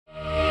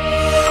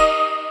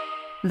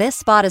This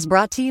spot is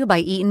brought to you by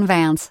Eaton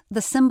Vance,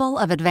 the symbol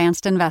of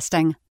advanced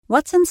investing.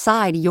 What's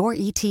inside your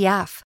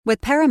ETF?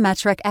 With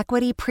Parametric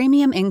Equity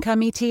Premium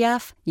Income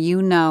ETF,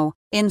 you know.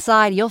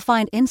 Inside, you'll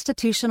find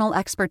institutional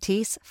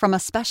expertise from a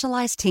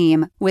specialized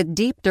team with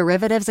deep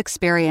derivatives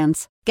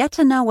experience. Get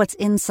to know what's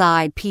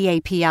inside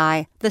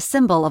PAPI, the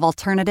symbol of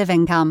alternative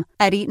income,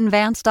 at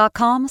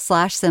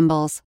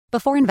eatonvance.com/symbols.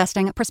 Before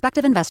investing,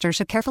 prospective investors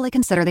should carefully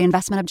consider the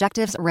investment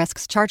objectives,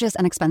 risks, charges,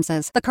 and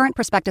expenses. The current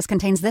prospectus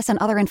contains this and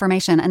other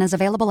information and is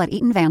available at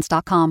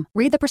eatonvance.com.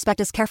 Read the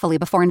prospectus carefully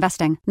before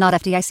investing. Not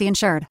FDIC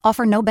insured.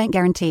 Offer no bank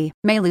guarantee.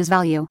 May lose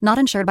value. Not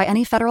insured by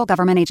any federal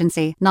government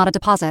agency. Not a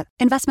deposit.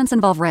 Investments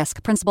involve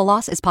risk. Principal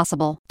loss is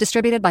possible.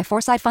 Distributed by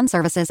Foresight Fund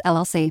Services,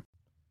 LLC.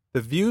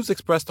 The views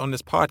expressed on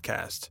this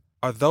podcast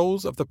are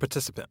those of the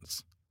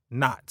participants,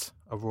 not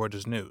of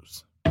Reuters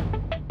News.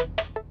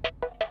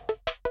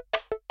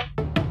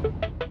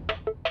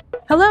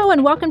 Hello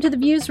and welcome to the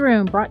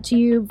Viewsroom, brought to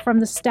you from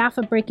the staff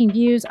of Breaking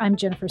Views. I'm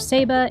Jennifer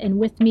Saba, and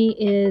with me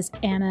is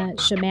Anna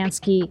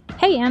Szymanski.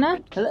 Hey,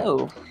 Anna.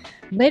 Hello.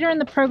 Later in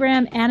the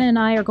program, Anna and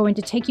I are going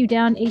to take you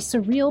down a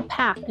surreal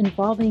path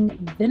involving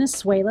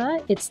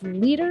Venezuela, its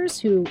leaders,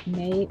 who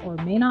may or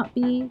may not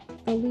be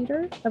the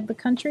leader of the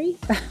country.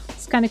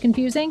 It's kind of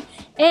confusing.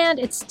 And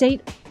its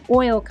state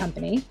oil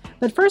company.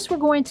 But first, we're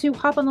going to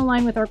hop on the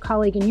line with our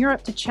colleague in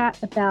Europe to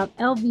chat about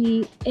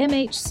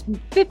LVMH's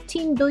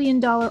 $15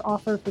 billion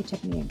offer for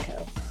Tiffany &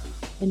 Co.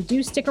 And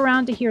do stick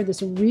around to hear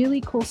this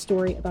really cool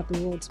story about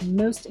the world's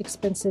most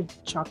expensive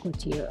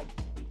chocolatier.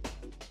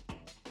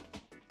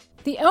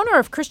 The owner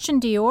of Christian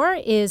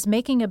Dior is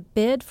making a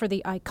bid for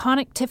the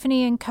iconic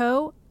Tiffany &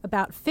 Co.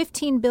 About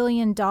 $15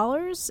 billion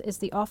is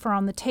the offer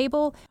on the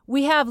table.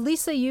 We have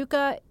Lisa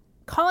Yuka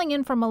calling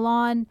in from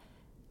Milan.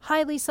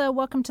 Hi, Lisa.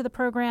 Welcome to the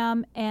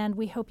program, and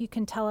we hope you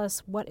can tell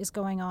us what is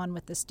going on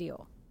with this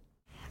deal.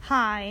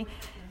 Hi.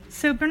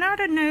 So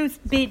Bernardo Arnault's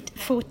bid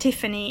for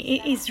Tiffany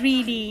is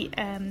really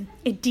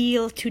a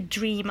deal to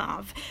dream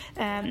of.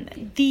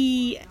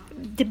 The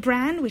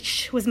brand,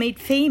 which was made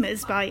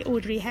famous by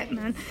Audrey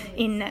Hepburn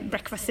in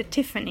Breakfast at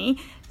Tiffany,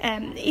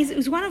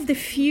 is one of the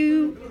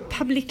few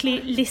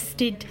publicly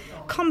listed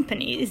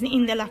companies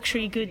in the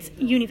luxury goods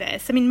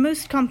universe. I mean,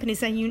 most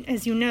companies,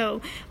 as you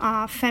know,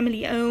 are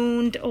family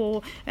owned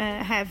or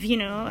have,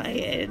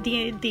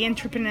 the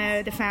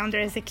entrepreneur, the founder,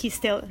 as a key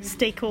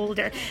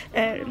stakeholder.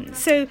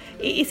 So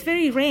it's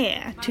very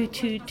rare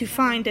to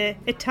find a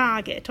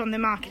target on the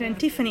market, and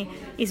Tiffany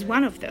is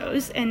one of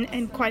those,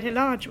 and quite a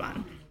large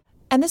one.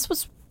 And this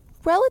was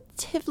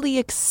relatively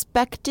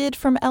expected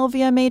from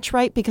LVMH,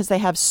 right? Because they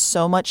have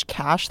so much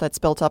cash that's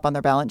built up on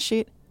their balance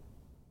sheet.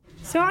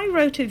 So I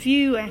wrote a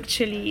view,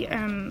 actually,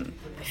 a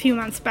few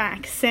months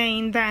back,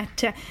 saying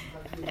that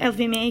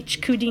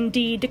LVMH could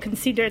indeed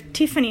consider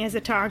Tiffany as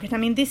a target. I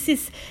mean, this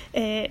is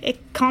a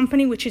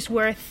company which is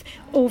worth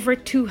over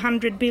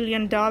 $200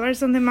 billion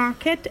on the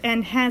market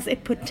and has a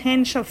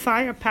potential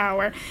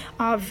firepower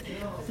of,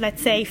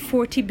 let's say,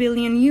 40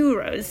 billion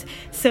euros.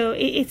 So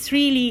it's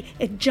really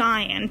a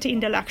giant in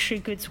the luxury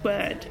goods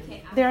world.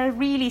 They're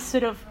really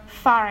sort of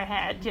far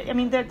ahead. I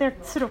mean, their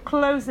sort of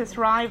closest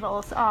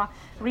rivals are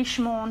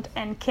Richemont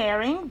and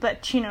Kering,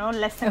 but,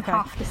 less than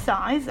half the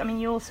size. I mean,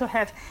 you also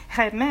have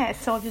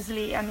Hermès,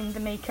 obviously,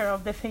 the maker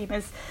of the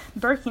famous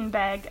Birkin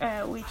bag,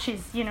 which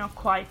is,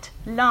 quite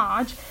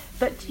large,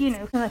 but,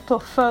 a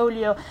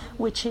portfolio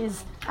which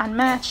is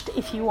unmatched,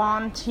 if you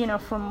want,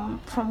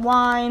 from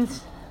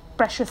wines,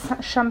 precious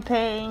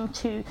champagne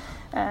to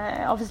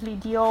obviously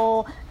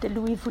Dior, the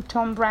Louis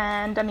Vuitton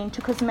brand,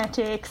 to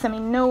cosmetics.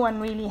 No one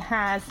really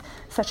has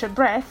such a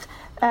breadth.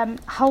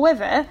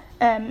 However,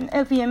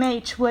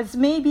 LVMH was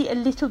maybe a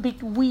little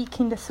bit weak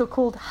in the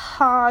so-called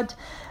hard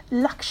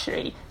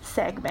luxury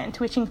segment,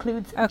 which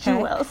includes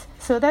jewels.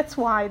 So that's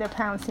why they're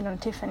pouncing on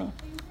Tiffany.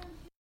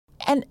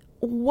 And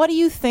what do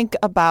you think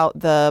about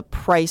the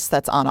price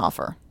that's on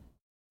offer?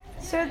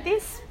 So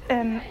this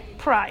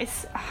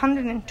price,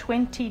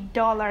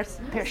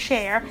 $120 per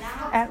share,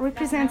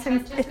 represents a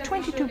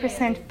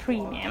 22%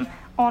 premium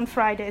on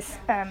Friday's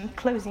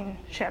closing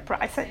share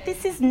price. So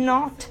this is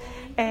not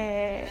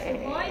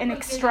an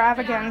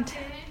extravagant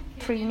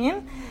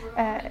premium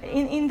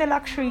in the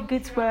luxury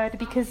goods world,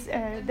 because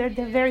there are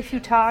very few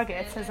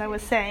targets, as I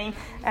was saying.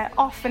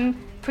 Often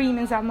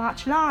premiums are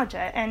much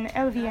larger, and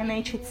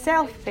LVMH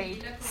itself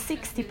paid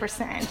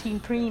 60% in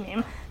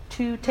premium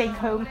to take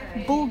home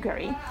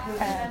Bulgari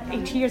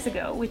 8 years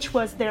ago, which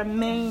was their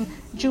main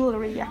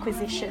jewelry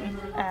acquisition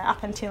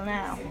up until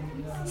now.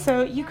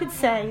 So you could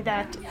say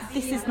that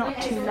this is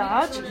not too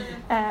large.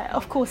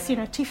 Of course,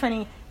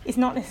 Tiffany is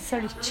not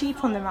necessarily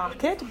cheap on the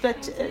market,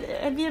 but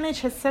LVMH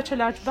has such a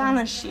large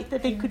balance sheet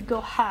that they could go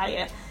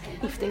higher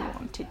if they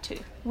wanted to,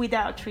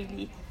 without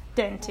really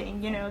denting,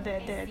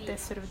 the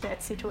sort of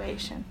debt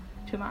situation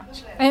too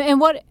much.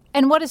 And what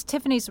has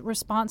Tiffany's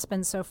response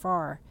been so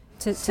far?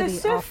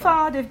 So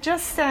far, they've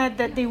just said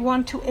that they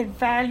want to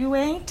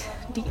evaluate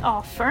the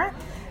offer.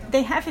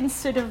 They haven't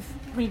sort of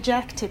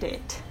rejected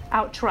it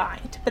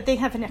outright, but they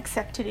haven't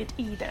accepted it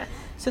either.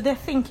 So they're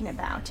thinking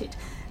about it.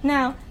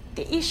 Now,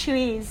 the issue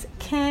is,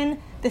 can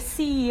the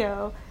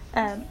CEO,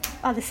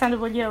 Alessandro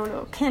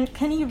Vogliolo,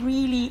 can he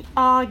really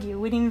argue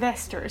with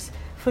investors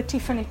for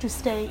Tiffany to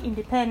stay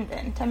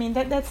independent? I mean,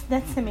 that's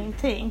the main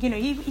thing.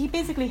 He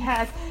basically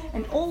has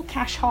an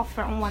all-cash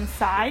offer on one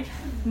side,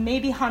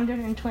 maybe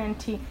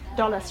 $120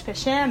 per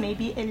share,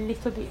 maybe a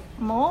little bit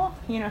more.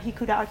 He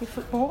could argue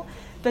for more.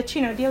 But,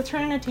 the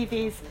alternative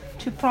is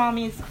to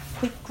promise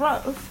quick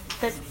growth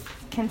that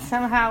can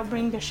somehow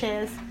bring the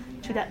shares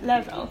to that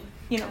level,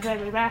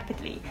 very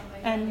rapidly.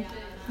 And,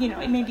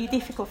 it may be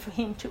difficult for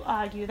him to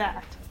argue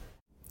that.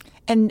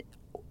 And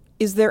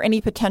is there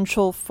any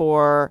potential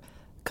for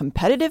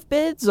competitive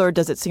bids, or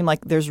does it seem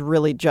like there's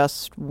really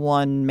just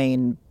one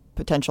main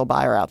potential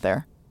buyer out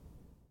there?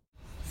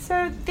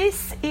 So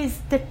this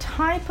is the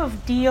type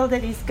of deal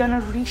that is going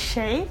to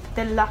reshape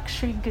the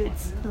luxury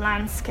goods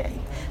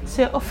landscape.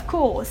 So of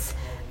course,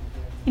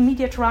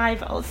 immediate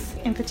rivals,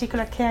 in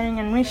particular Kering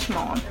and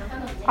Richemont,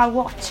 are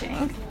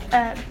watching.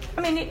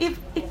 It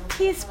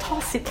is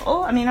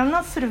possible. I'm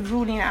not sort of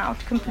ruling out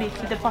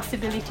completely the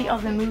possibility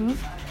of a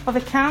move, of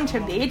a counter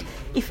bid,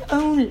 if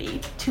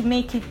only to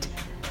make it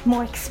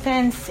more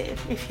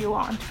expensive, if you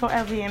want, for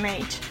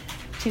LVMH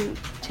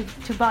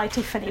to buy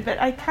Tiffany. But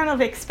I kind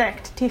of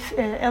expect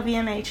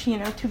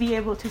LVMH, to be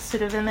able to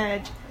sort of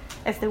emerge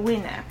as the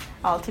winner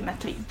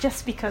ultimately,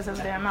 just because of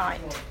their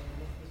might.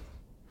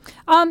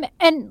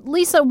 And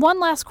Lisa, one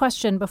last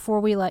question before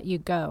we let you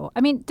go.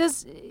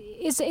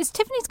 Is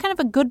Tiffany's kind of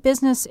a good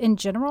business in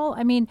general?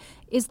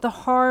 Is the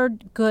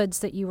hard goods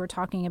that you were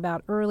talking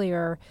about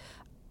earlier,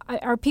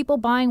 are people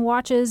buying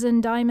watches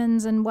and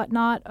diamonds and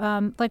whatnot?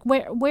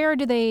 Where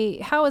do they,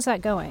 how is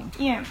that going?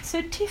 Yeah,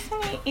 so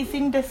Tiffany is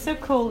in the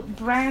so-called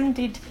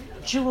branded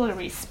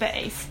jewelry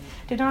space.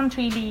 They don't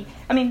really,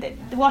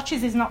 the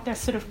watches is not their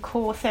sort of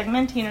core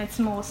segment, it's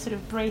more sort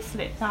of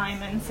bracelet,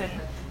 diamonds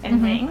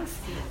and rings.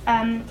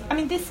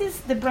 This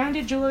is, the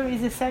branded jewelry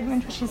is a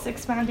segment which is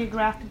expanded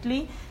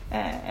rapidly,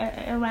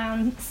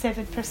 around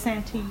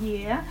 7% a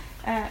year.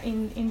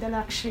 In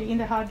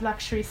the hard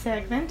luxury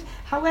segment.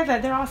 However,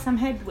 there are some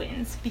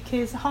headwinds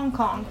because Hong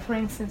Kong, for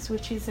instance,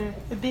 which is a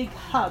big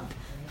hub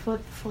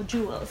for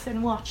jewels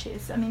and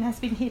watches, has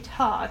been hit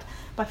hard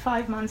by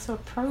 5 months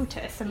of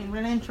protests.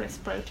 Relentless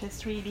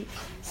protests, really.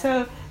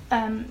 So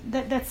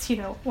that's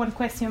one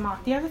question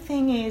mark. The other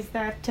thing is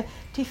that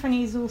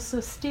Tiffany is also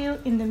still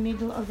in the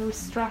middle of a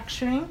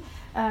restructuring.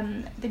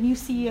 The new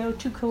CEO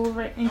took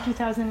over in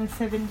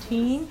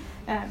 2017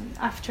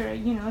 after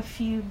a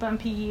few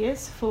bumpy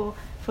years for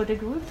the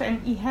group,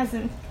 and he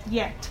hasn't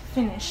yet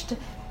finished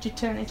to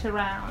turn it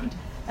around.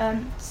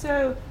 I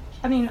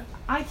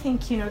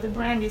think the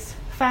brand is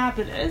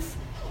fabulous.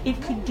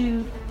 It could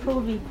do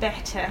probably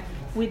better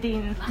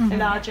within a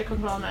larger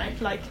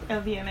conglomerate like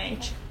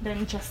LVMH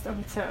than just on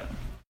its own.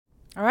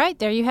 All right,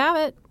 there you have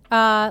it.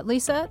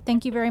 Lisa,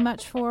 thank you very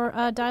much for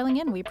dialing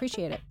in. We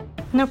appreciate it.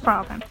 No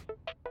problem.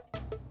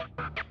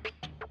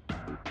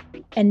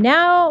 And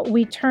now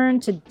we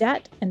turn to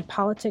debt and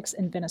politics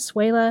in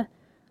Venezuela.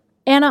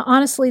 Anna,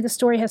 honestly, the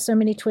story has so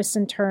many twists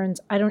and turns,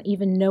 I don't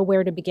even know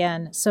where to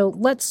begin. So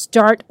let's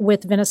start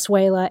with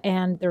Venezuela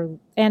and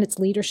its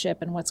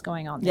leadership and what's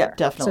going on there. Yeah,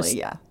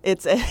 definitely,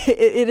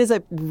 It is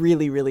a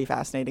really, really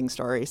fascinating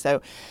story.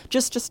 So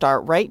just to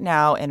start, right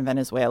now in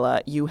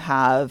Venezuela, you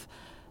have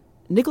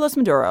Nicolas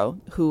Maduro,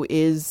 who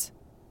is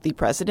the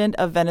president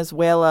of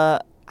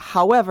Venezuela.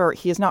 However,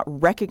 he is not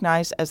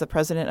recognized as the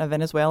president of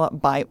Venezuela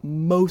by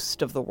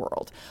most of the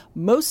world.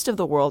 Most of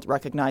the world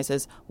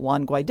recognizes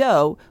Juan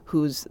Guaido,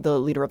 who's the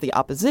leader of the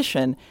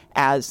opposition,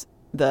 as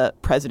the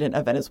president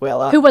of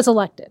Venezuela. Who was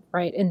elected,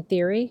 right, in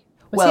theory?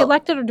 Was he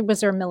elected, or was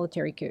there a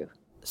military coup?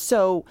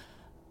 So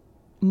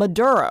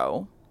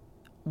Maduro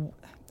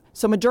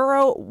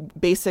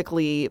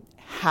basically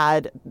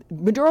had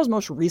Maduro's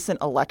most recent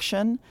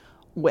election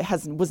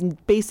was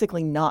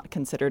basically not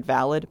considered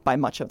valid by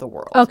much of the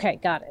world. Okay,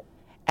 got it.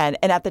 And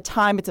at the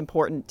time, it's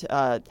important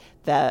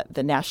that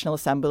the National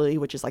Assembly,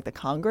 which is like the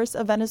Congress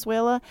of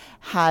Venezuela,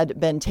 had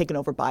been taken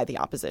over by the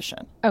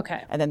opposition.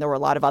 Okay. And then there were a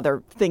lot of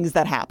other things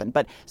that happened.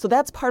 But so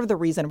that's part of the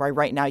reason why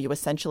right now you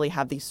essentially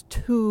have these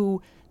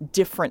two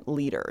different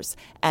leaders.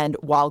 And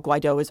while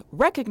Guaido is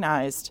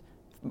recognized,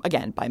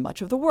 again, by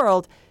much of the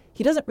world,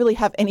 he doesn't really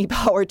have any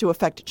power to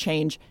affect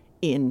change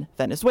in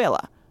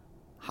Venezuela.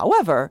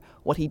 However,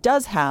 what he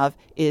does have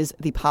is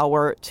the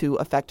power to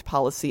affect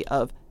policy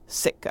of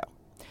Citgo.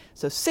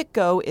 So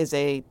Citgo is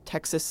a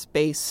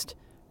Texas-based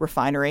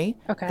refinery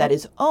that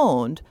is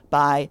owned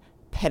by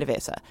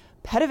PDVSA.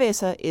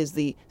 PDVSA is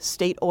the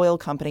state oil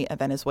company of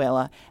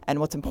Venezuela. And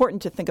what's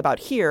important to think about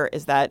here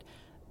is that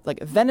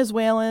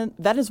Venezuela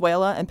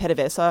and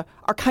PDVSA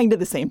are kind of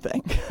the same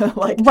thing.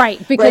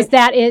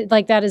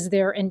 That is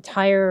their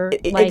entire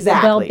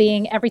exactly.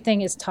 well-being.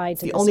 Everything is tied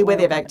to the only way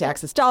they have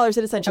access dollars.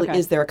 It essentially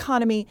is their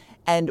economy.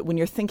 And when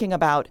you're thinking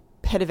about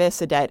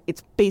PDVSA debt,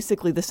 it's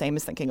basically the same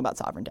as thinking about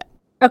sovereign debt.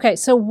 Okay,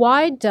 so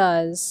why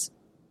does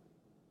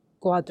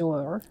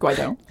Guaido,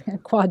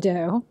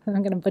 I'm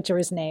going to butcher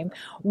his name,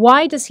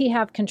 why does he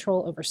have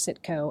control over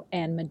Citgo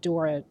and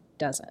Maduro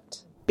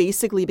doesn't?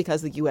 basically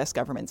because the U.S.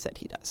 government said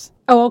he does.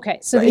 Oh, okay.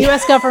 So Right. the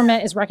U.S.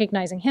 government is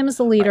recognizing him as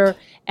the leader,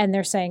 and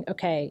they're saying,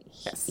 okay,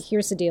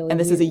 here's the deal. And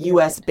this is a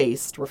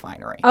U.S.-based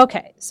refinery.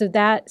 Okay. So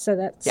that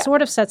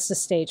sort of sets the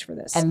stage for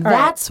this. And All right.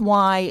 that's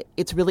why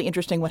it's really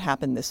interesting what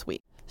happened this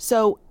week.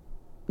 So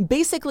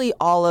basically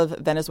all of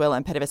Venezuela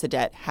and PDVSA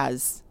debt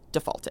has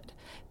defaulted.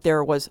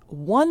 There was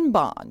one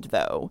bond,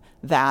 though,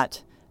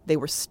 that they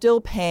were still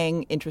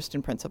paying interest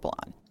and principal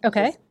on.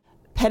 Okay.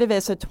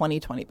 PDVSA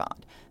 2020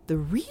 bond. The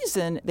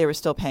reason they were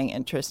still paying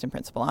interest and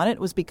principal on it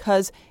was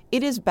because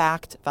it is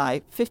backed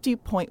by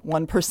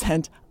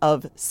 50.1%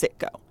 of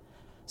Citgo.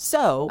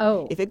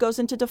 So if it goes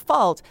into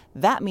default,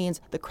 that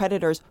means the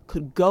creditors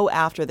could go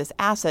after this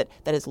asset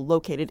that is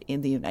located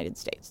in the United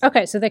States.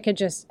 Okay, so they could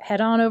just head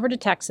on over to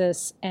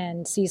Texas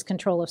and seize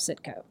control of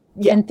Citgo.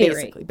 Yeah, in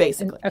theory.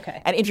 basically.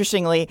 Okay. And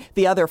interestingly,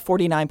 the other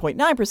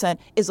 49.9%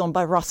 is owned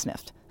by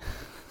Rosneft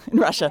in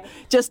Russia,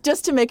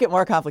 just to make it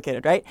more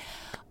complicated, right?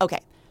 Okay.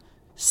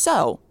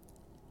 So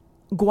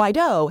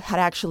Guaido had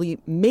actually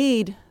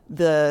made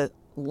the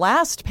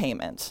last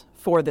payment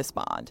for this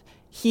bond.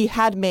 He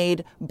had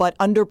made, but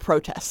under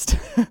protest.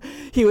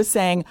 He was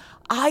saying,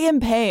 I am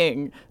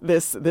paying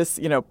this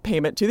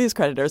payment to these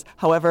creditors.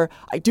 However,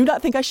 I do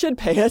not think I should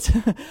pay it,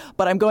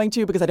 but I'm going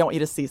to because I don't want you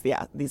to seize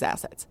these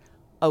assets.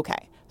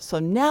 Okay. So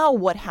now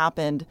what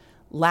happened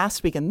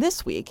last week and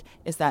this week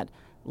is that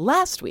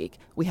last week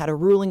we had a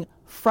ruling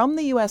from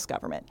the U.S.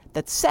 government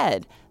that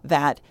said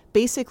that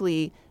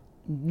basically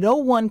no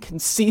one can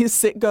seize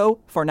Citgo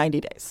for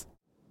 90 days.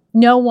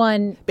 No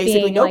one,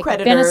 basically being no like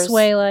creditors,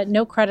 Venezuela,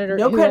 no creditors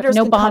no creditors,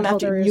 no can bond come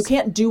after holders. you.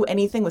 Can't do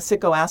anything with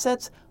Citgo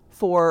assets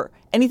for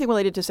anything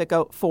related to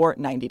Citgo for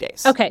 90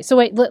 days. Okay, so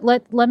wait,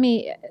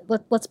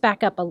 let's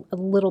back up a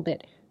little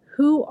bit.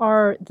 Who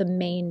are the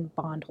main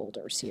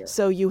bondholders here?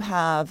 So you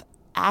have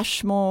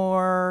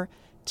Ashmore,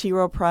 T.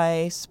 Rowe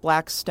Price,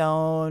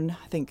 Blackstone,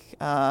 I think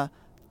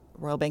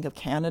Royal Bank of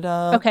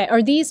Canada. Okay,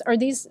 are these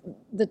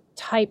the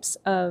types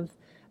of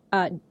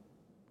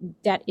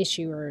debt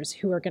issuers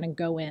who are going to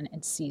go in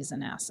and seize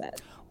an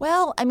asset?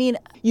 Well, I mean,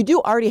 you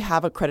do already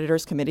have a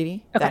creditors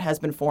committee that has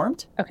been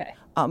formed. Okay.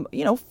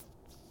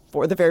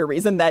 For the very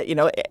reason that,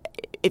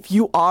 if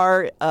you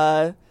are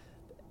an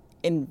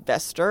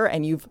investor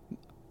and you've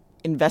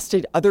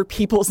invested other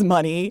people's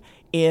money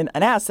in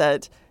an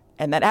asset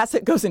and that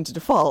asset goes into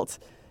default,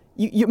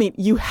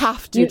 you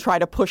have to try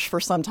to push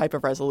for some type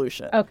of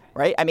resolution,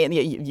 right? I mean,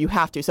 you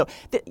have to. So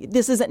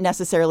this isn't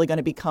necessarily going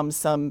to become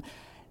some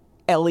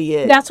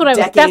Elliott. That's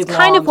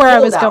kind of where I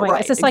was going. Right.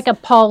 It's just like a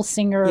Paul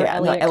Singer,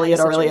 Elliott kind of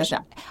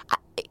Elliott.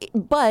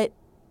 But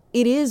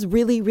it is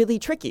really, really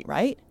tricky,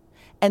 right?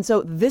 And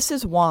so this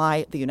is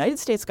why the United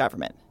States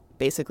government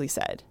basically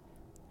said,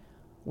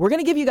 we're going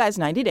to give you guys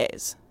 90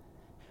 days.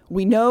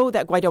 We know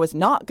that Guaido is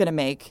not going to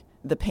make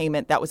the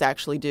payment that was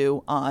actually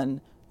due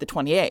on the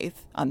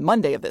 28th, on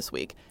Monday of this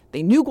week.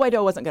 They knew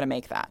Guaido wasn't going to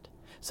make that.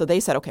 So they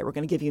said, okay, we're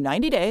going to give you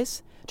 90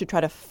 days to try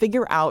to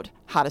figure out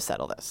how to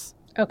settle this.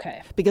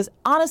 Okay. Because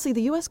honestly,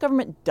 the U.S.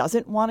 government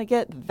doesn't want to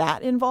get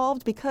that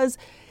involved because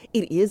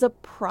it is a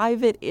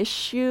private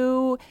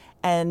issue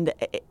and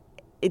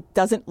it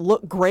doesn't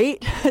look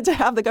great to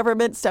have the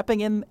government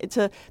stepping in,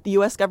 to the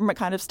U.S. government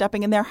kind of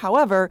stepping in there.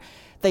 However,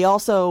 they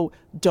also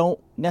don't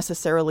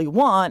necessarily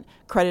want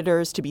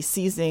creditors to be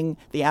seizing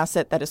the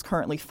asset that is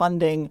currently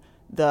funding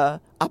the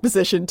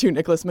opposition to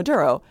Nicolas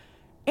Maduro.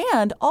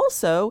 And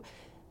also,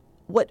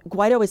 what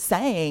Guaido is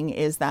saying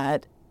is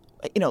that,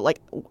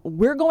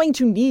 we're going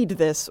to need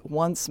this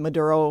once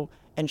Maduro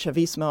and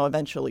Chavismo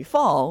eventually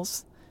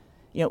falls.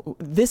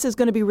 This is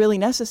going to be really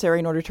necessary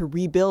in order to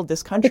rebuild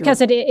this country.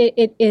 Because it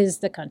is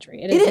the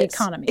country. It is the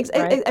economy,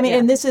 right? I mean,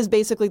 and this is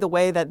basically the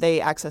way that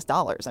they access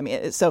dollars. I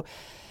mean, so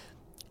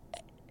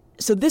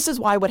this is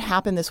why what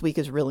happened this week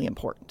is really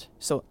important.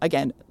 So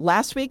again,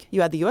 last week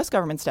you had the U.S.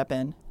 government step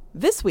in.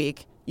 This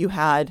week you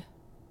had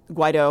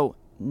Guaido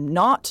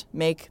not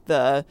make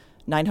the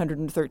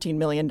 $913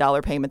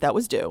 million payment that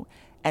was due.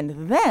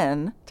 And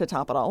then, to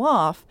top it all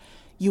off,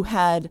 you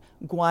had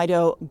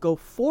Guaido go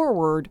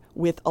forward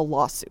with a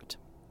lawsuit.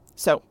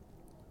 So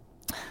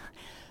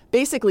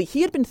basically,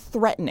 he had been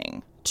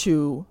threatening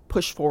to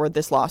push forward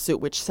this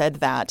lawsuit, which said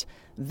that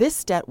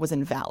this debt was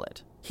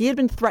invalid. He had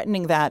been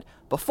threatening that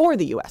before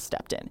the U.S.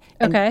 stepped in.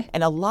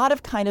 And a lot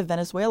of kind of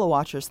Venezuela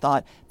watchers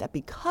thought that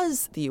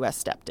because the U.S.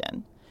 stepped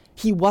in,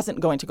 he wasn't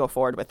going to go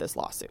forward with this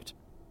lawsuit.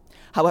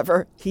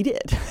 However, he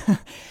did.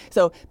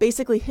 So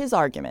basically, his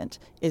argument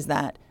is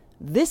that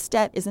this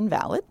debt is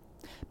invalid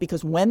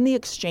because when the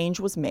exchange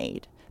was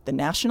made, the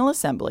National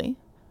Assembly,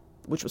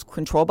 which was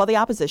controlled by the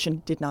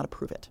opposition, did not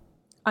approve it.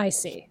 I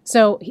see.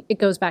 So it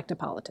goes back to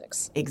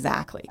politics.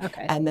 Exactly.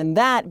 Okay. And then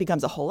that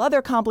becomes a whole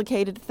other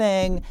complicated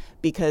thing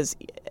because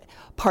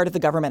part of the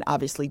government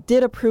obviously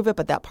did approve it,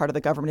 but that part of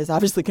the government is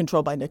obviously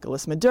controlled by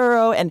Nicolas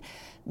Maduro. And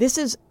this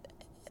is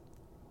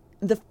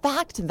the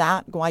fact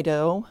that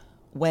Guaido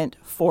went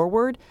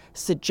forward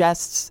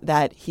suggests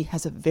that he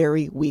has a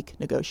very weak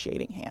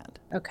negotiating hand.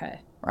 Okay.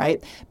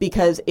 Right?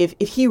 Because if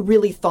he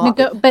really thought...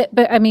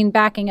 but I mean,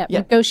 backing up,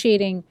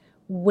 negotiating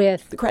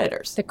with the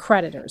creditors.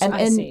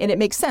 And it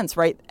makes sense,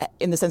 right,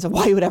 in the sense of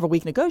why you would have a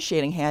weak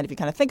negotiating hand if you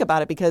kind of think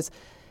about it, because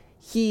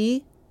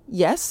he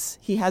has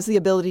the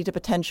ability to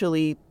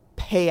potentially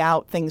pay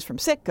out things from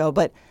Citgo,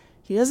 but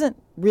he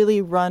doesn't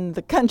really run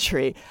the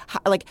country.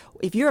 Like,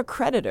 if you're a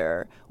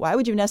creditor, why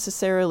would you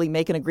necessarily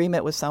make an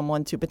agreement with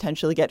someone to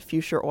potentially get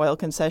future oil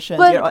concessions?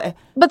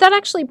 But that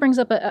actually brings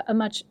up a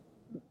much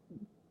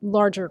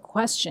larger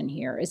question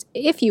here: is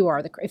if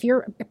you're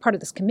part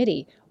of this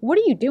committee, what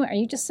are you doing? Are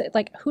you just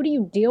like, who do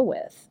you deal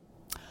with,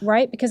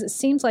 right? Because it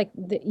seems like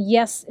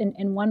yes,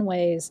 in one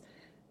ways,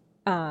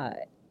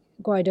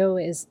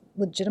 Guaido is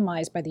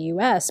legitimized by the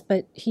U.S.,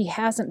 but he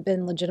hasn't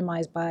been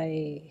legitimized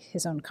by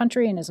his own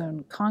country and his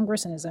own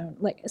Congress and his own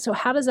So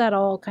how does that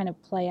all kind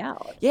of play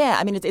out? Yeah,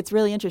 I mean, it's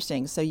really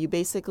interesting. So you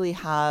basically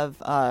have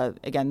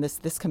again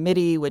this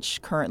committee,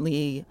 which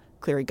currently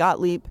Cleary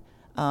Gottlieb,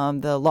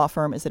 the law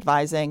firm, is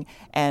advising,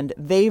 and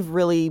they've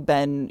really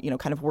been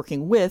kind of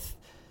working with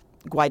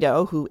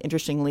Guaido, who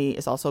interestingly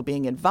is also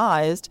being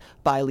advised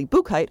by Lee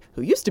Buchheit,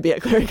 who used to be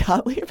at Cleary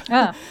Gottlieb,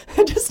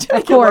 just to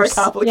make it more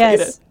complicated.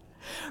 Yes.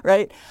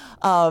 Right?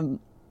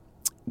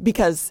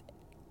 Because,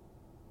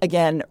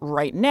 again,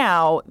 right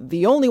now,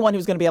 the only one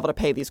who's going to be able to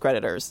pay these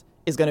creditors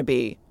is going to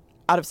be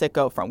out of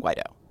Citgo from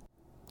Guaido.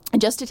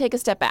 And just to take a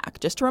step back,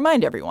 just to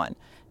remind everyone,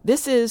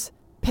 this is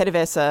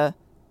PDVSA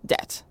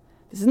debt.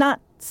 This is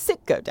not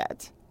Citgo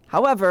debt.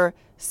 However,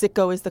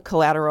 Citgo is the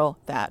collateral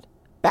that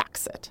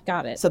backs it.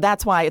 Got it. So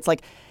that's why it's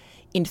like,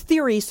 in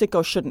theory,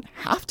 Citgo shouldn't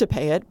have to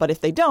pay it, but if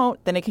they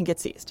don't, then it can get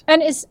seized.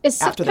 And is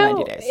after Citgo, the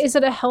 90 days. Is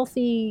it a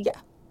healthy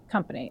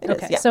company?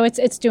 Okay, so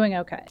it's doing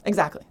okay.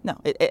 Exactly. No,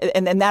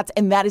 and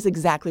that is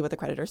exactly what the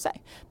creditors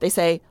say. They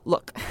say,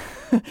 look,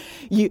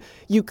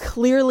 you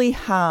clearly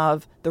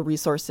have the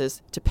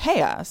resources to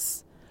pay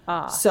us.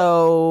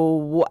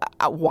 So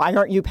why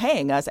aren't you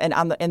paying us?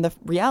 And the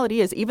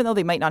reality is, even though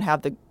they might not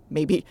have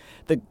maybe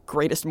the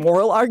greatest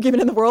moral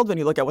argument in the world when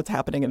you look at what's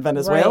happening in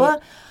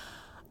Venezuela,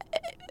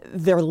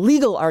 their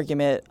legal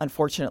argument,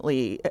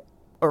 unfortunately,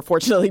 or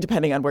fortunately,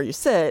 depending on where you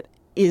sit,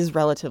 is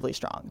relatively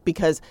strong,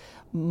 because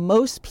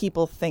most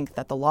people think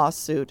that the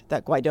lawsuit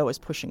that Guaido is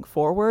pushing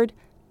forward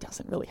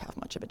doesn't really have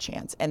much of a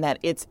chance, and that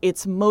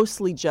it's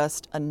mostly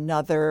just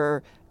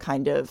another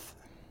kind of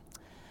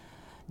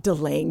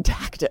delaying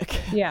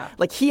tactic. Yeah.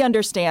 Like, he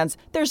understands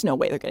there's no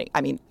way they're getting,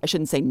 I mean, I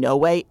shouldn't say no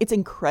way. It's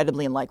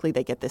incredibly unlikely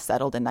they get this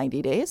settled in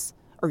 90 days,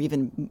 or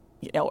even,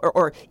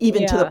 or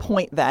even to the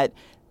point that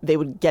they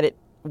would get it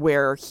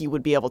where he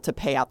would be able to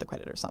pay out the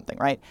credit or something,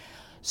 right?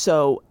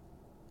 So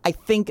I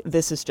think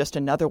this is just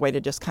another way to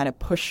just kind of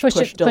push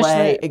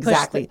delay.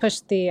 Exactly.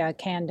 Push the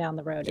can down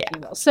the road, if you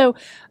will. So,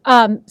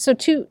 so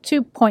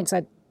two points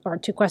or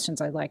two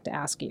questions I'd like to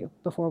ask you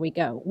before we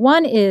go.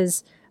 One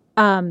is,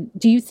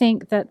 do you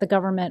think that the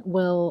government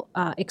will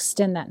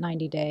extend that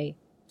 90-day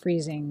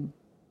freezing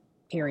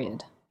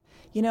period?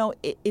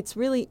 It's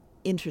really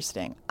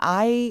interesting.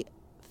 I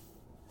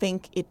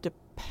think it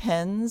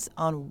depends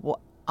on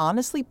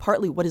honestly,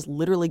 partly what is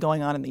literally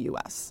going on in the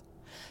U.S.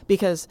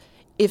 Because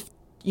if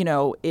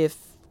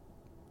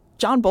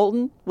John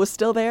Bolton was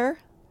still there,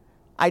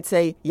 I'd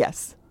say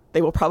yes,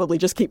 they will probably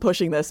just keep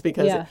pushing this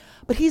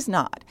but he's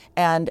not.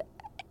 And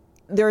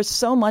there is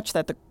so much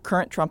that the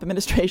current Trump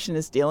administration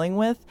is dealing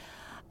with.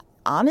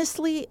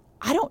 Honestly,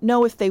 I don't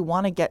know if they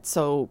want to get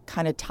so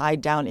kind of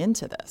tied down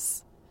into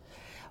this.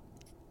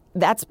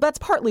 That's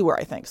partly where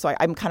I think. So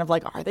I'm kind of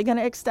like, are they going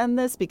to extend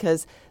this?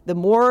 Because the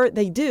more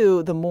they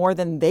do, the more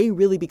then they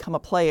really become a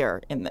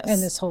player in this.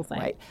 In this whole thing.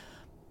 Right.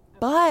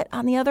 But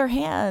on the other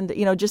hand,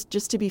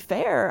 just to be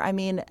fair, I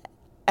mean,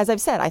 as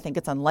I've said, I think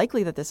it's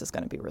unlikely that this is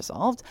going to be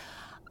resolved.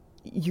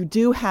 You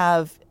do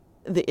have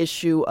the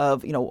issue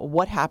of,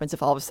 what happens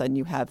if all of a sudden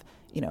you have,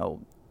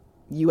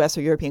 U.S.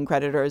 or European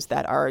creditors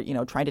that are,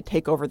 trying to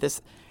take over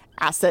this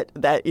asset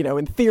that,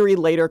 in theory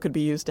later could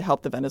be used to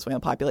help the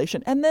Venezuelan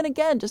population. And then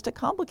again, just to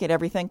complicate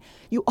everything,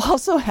 you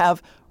also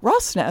have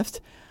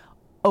Rosneft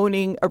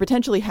owning or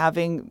potentially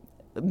having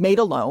made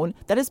a loan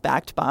that is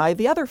backed by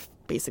the other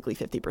basically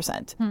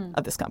 50%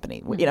 of this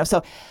company.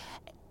 So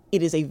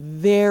it is a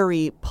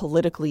very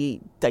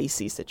politically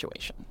dicey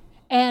situation.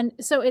 And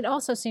so it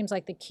also seems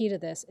like the key to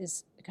this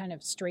is kind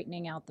of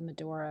straightening out the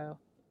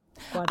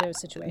Maduro-Guaido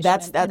situation.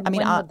 When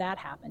would that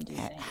happen, do you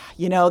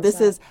think?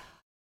 This is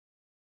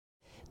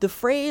the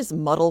phrase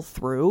muddle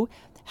through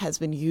has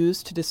been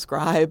used to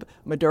describe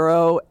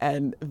Maduro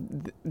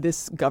and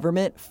this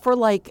government for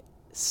like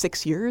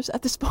 6 years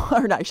at this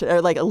point,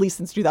 or like at least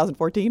since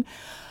 2014.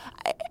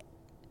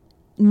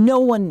 No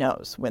one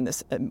knows when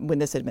this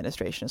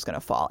administration is going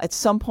to fall. At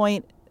some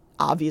point,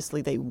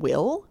 obviously they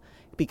will,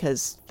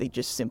 because they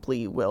just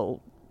simply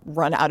will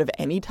run out of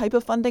any type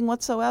of funding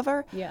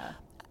whatsoever. Yeah.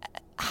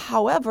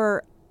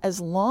 However,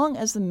 as long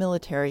as the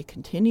military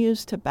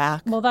continues to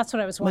back that's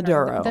what I was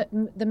wondering.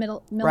 Maduro, the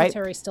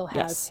military still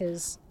has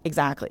his...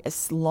 Exactly.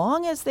 As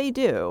long as they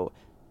do,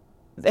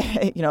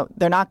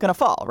 they're not going to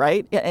fall,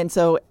 right? And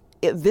so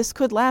this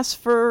could last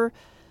for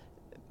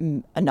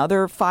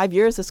another 5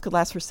 years. This could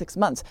last for 6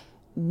 months.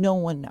 No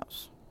one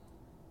knows.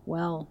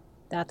 Well,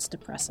 That's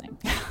depressing.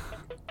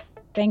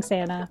 Thanks,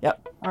 Anna.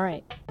 Yep. All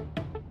right.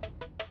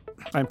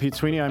 I'm Pete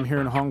Sweeney. I'm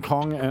here in Hong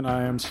Kong, and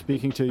I am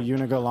speaking to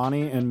Yuna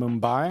Galani in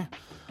Mumbai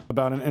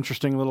about an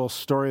interesting little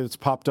story that's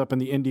popped up in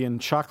the Indian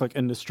chocolate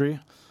industry.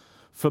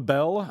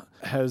 Fabel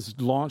has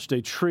launched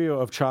a trio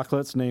of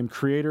chocolates named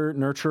Creator,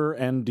 Nurturer,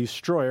 and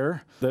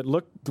Destroyer that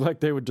look like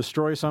they would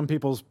destroy some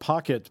people's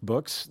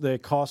pocketbooks. They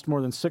cost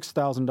more than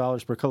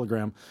 $6,000 per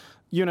kilogram.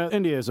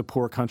 India is a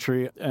poor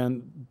country,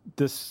 and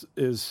this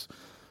is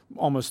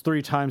almost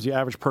 3 times the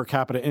average per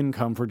capita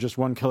income for just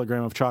 1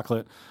 kilogram of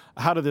chocolate.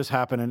 How did this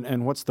happen,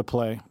 and what's the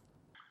play?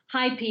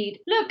 Hi,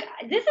 Pete. Look,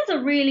 this is a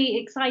really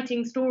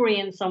exciting story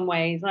in some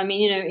ways. I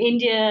mean,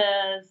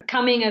 India's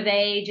coming of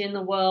age in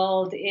the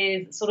world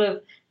is sort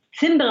of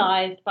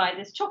symbolized by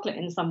this chocolate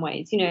in some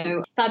ways.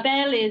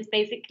 Fabel is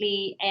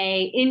basically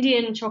an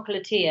Indian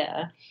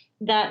chocolatier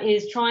that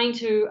is trying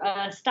to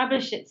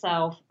establish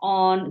itself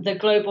on the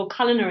global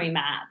culinary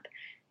map.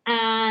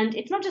 And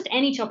it's not just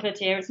any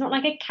chocolatier. It's not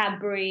like a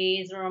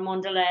Cadbury's or a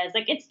Mondelez.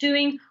 Like, it's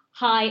doing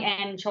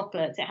high-end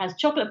chocolates. It has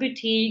chocolate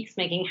boutiques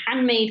making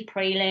handmade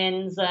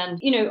pralines and,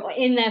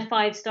 in their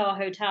 5-star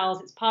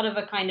hotels. It's part of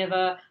a kind of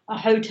a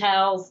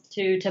hotels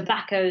to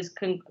tobaccos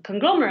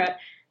conglomerate.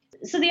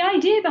 So the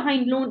idea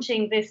behind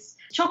launching this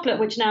chocolate,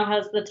 which now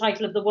has the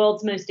title of the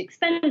world's most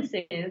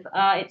expensive,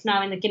 it's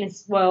now in the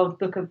Guinness World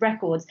Book of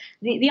Records.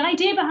 The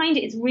idea behind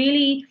it is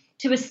really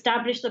to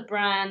establish the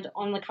brand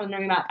on the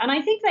culinary map. And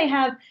I think they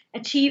have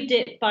achieved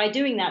it by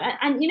doing that.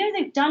 And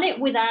they've done it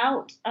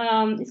without,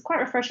 it's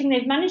quite refreshing.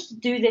 They've managed to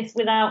do this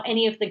without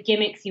any of the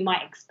gimmicks you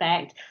might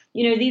expect.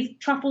 These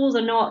truffles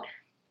are not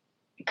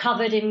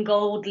covered in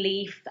gold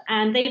leaf,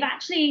 and they've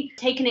actually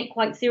taken it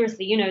quite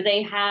seriously.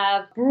 They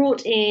have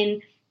brought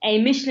in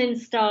a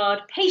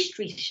Michelin-starred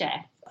pastry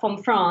chef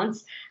from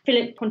France,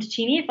 Philippe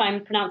Conticini, if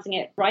I'm pronouncing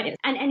it right.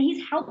 And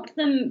he's helped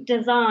them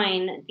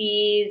design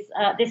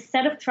this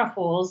set of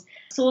truffles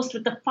sourced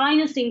with the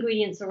finest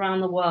ingredients around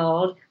the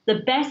world,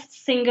 the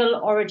best single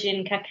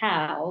origin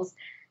cacaos.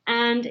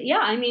 And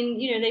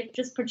they've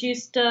just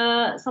produced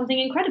something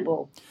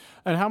incredible.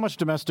 And how much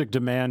domestic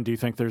demand do you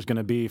think there's going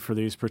to be for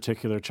these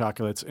particular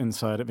chocolates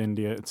inside of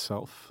India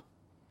itself?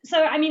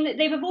 So,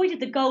 they've avoided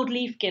the gold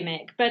leaf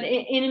gimmick, but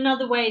in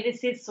another way,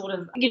 this is sort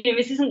of,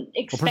 this isn't expected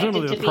to be... Well,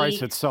 presumably the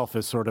price itself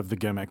is sort of the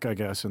gimmick, I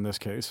guess, in this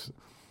case.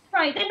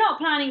 Right. They're not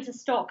planning to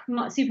stock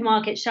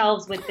supermarket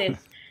shelves with this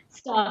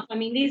stuff.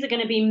 These are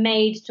going to be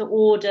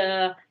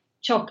made-to-order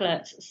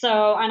chocolates.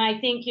 So, and I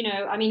think,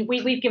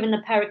 we've given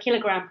the per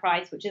kilogram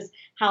price, which is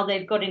how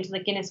they've got into the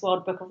Guinness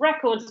World Book of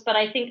Records, but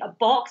I think a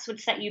box would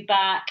set you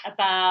back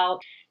about...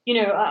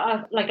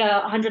 like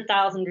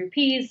 100,000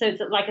 rupees. So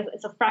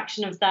it's a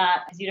fraction of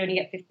that, because you'd only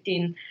get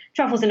 15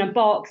 truffles in a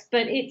box.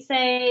 But it's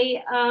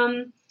I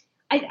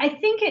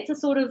think it's a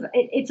sort of,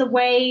 it's a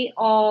way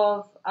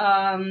of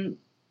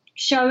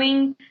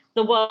showing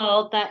the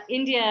world that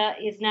India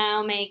is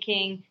now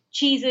making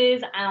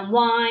cheeses and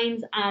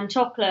wines and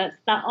chocolates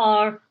that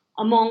are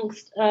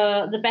amongst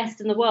the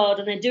best in the world.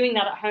 And they're doing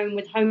that at home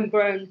with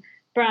homegrown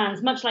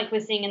brands, much like we're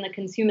seeing in the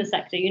consumer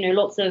sector.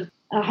 Lots of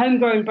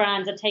homegrown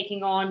brands are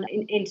taking on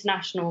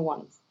international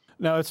ones.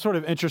 Now, it's sort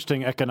of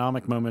interesting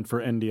economic moment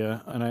for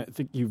India, and I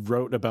think you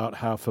wrote about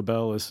how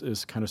Fabel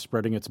is kind of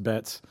spreading its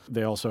bets.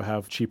 They also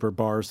have cheaper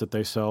bars that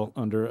they sell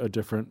under a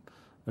different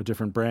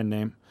brand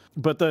name.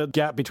 But the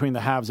gap between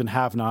the haves and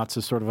have-nots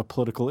is sort of a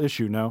political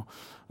issue, no?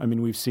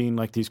 We've seen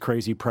like these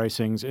crazy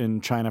pricings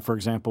in China, for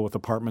example, with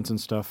apartments and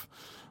stuff,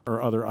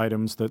 or other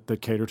items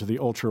that cater to the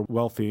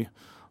ultra-wealthy.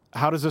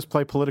 How does this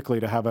play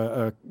politically to have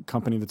a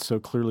company that's so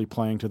clearly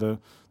playing to the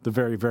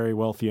very, very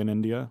wealthy in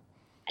India?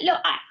 Look,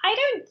 I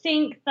don't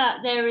think that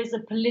there is a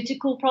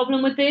political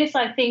problem with this.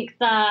 I think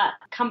that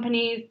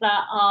companies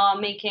that are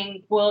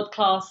making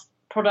world-class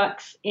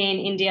products in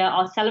India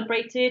are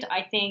celebrated.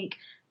 I think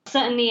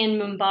certainly in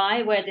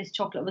Mumbai, where this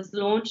chocolate was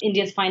launched,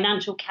 India's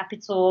financial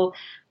capital,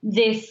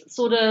 this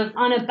sort of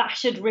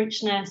unabashed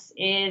richness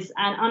and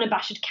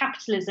unabashed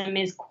capitalism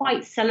is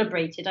quite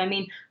celebrated.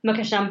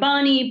 Mukesh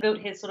Ambani built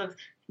his sort of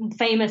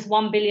famous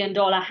 $1 billion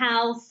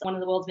house, one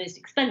of the world's most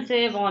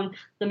expensive, on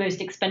the most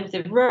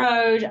expensive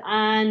road.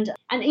 And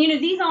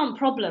these aren't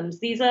problems.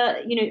 These are,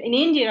 in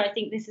India, I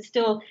think this is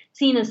still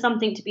seen as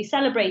something to be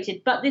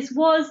celebrated. But this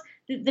was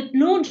the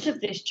launch of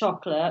this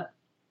chocolate,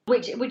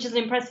 which is an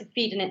impressive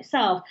feat in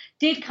itself,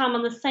 did come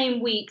on the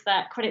same week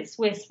that Credit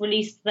Suisse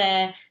released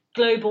their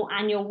global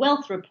annual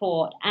wealth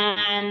report.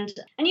 And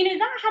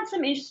that had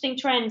some interesting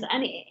trends,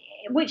 and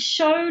which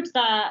showed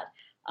that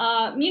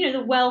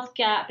the wealth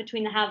gap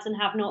between the haves and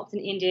have-nots in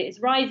India is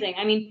rising.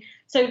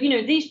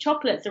 These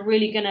chocolates are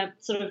really going to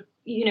sort of,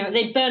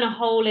 they burn a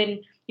hole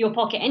in your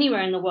pocket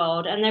anywhere in the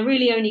world, and they're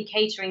really only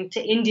catering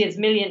to India's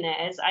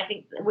millionaires, I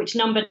think,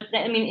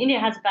 India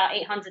has about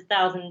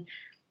 800,000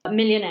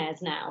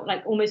 millionaires now,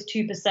 like almost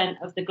 2%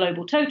 of the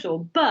global total.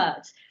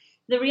 But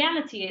the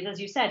reality is, as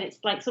you said, it's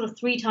like sort of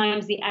 3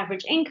 times the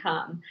average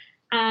income,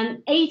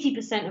 and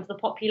 80% of the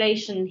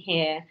population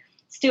here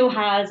still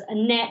has a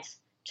net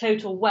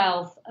total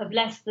wealth of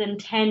less than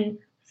 $10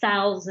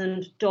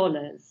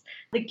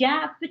 The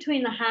gap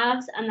between the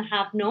haves and the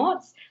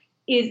have-nots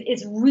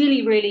is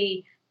really,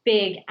 really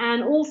big.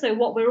 And also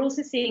what we're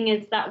also seeing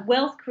is that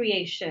wealth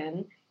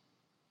creation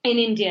in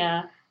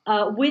India,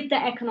 with the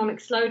economic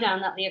slowdown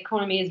that the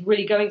economy is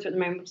really going through at the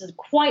moment, which is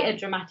quite a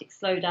dramatic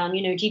slowdown.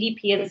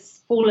 GDP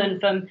has fallen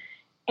from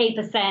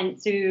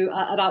 8% to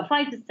about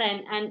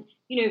 5%. And,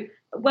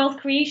 wealth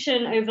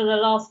creation over the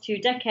last 2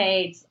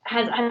 decades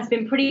has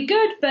been pretty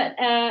good, but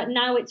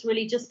now it's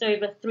really just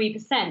over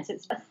 3%. So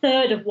it's a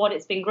third of what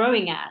it's been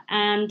growing at.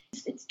 And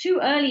it's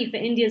too early for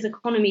India's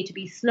economy to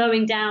be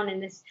slowing down in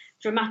this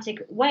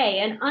dramatic way.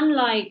 And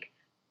unlike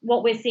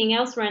what we're seeing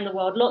elsewhere in the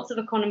world, lots of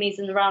economies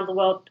around the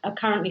world are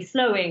currently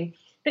slowing.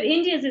 But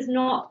India's is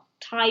not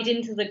tied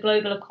into the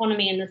global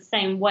economy in the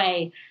same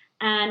way.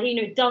 And,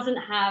 it doesn't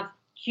have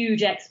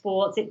huge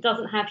exports. It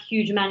doesn't have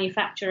huge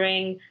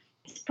manufacturing.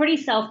 It's pretty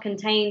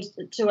self-contained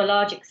to a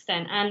large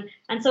extent. And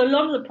so a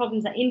lot of the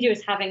problems that India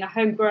is having are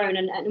homegrown.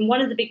 And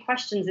one of the big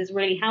questions is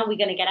really, how are we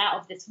going to get out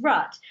of this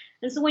rut?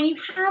 And so when you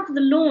have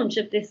the launch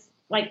of this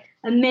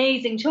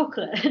amazing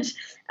chocolate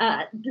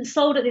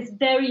sold at this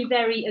very,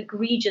 very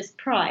egregious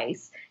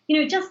price,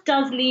 it just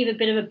does leave a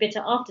bit of a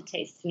bitter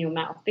aftertaste in your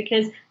mouth,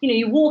 because,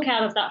 you walk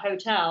out of that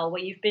hotel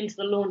where you've been to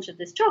the launch of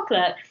this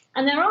chocolate,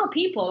 and there are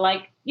people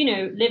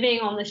living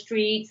on the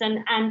streets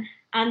and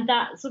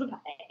that sort of,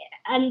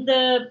 and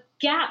the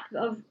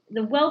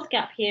wealth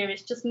gap here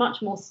is just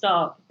much more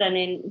stark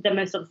than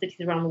most other cities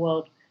around the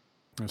world.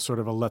 It's sort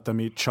of a let them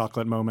eat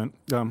chocolate moment.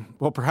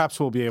 Well, perhaps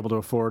we'll be able to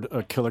afford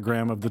a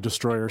kilogram of the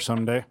destroyer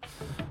someday.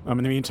 In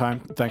the meantime,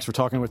 thanks for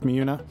talking with me,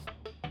 Una.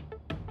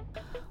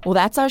 Well,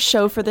 that's our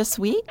show for this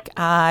week.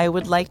 I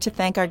would like to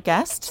thank our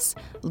guests,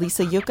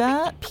 Lisa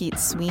Yucca, Pete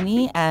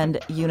Sweeney, and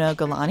Una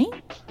Galani.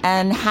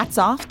 And hats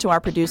off to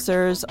our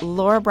producers,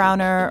 Laura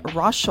Browner,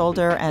 Ross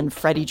Shoulder, and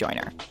Freddie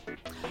Joyner.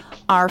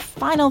 Our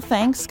final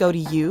thanks go to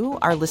you,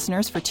 our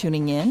listeners, for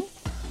tuning in.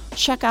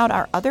 Check out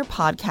our other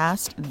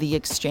podcast, The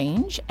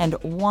Exchange, and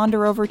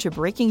wander over to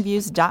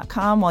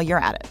breakingviews.com while you're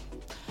at it.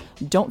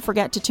 Don't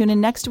forget to tune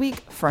in next week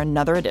for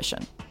another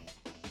edition.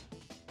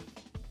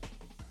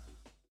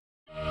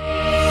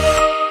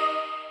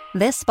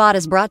 This spot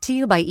is brought to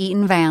you by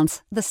Eaton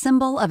Vance, the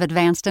symbol of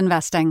advanced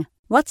investing.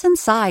 What's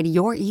inside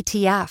your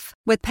ETF?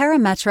 With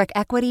Parametric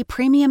Equity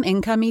Premium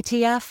Income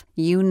ETF,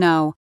 you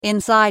know.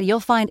 Inside, you'll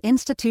find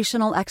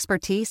institutional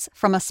expertise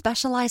from a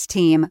specialized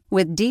team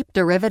with deep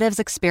derivatives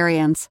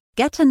experience.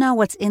 Get to know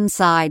what's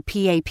inside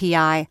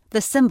PAPI,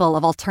 the symbol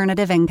of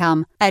alternative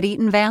income, at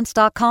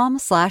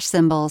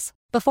eatonvance.com/symbols.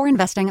 Before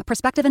investing,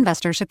 prospective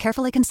investors should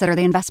carefully consider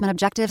the investment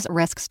objectives,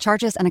 risks,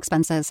 charges, and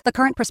expenses. The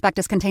current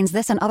prospectus contains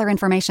this and other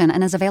information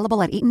and is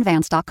available at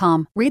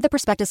eatonvance.com. Read the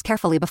prospectus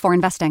carefully before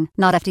investing.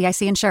 Not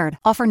FDIC insured.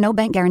 Offer no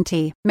bank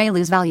guarantee. May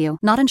lose value.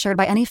 Not insured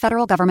by any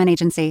federal government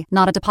agency.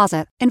 Not a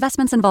deposit.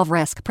 Investments involve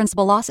risk.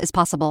 Principal loss is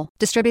possible.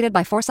 Distributed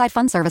by Foresight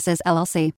Fund Services, LLC.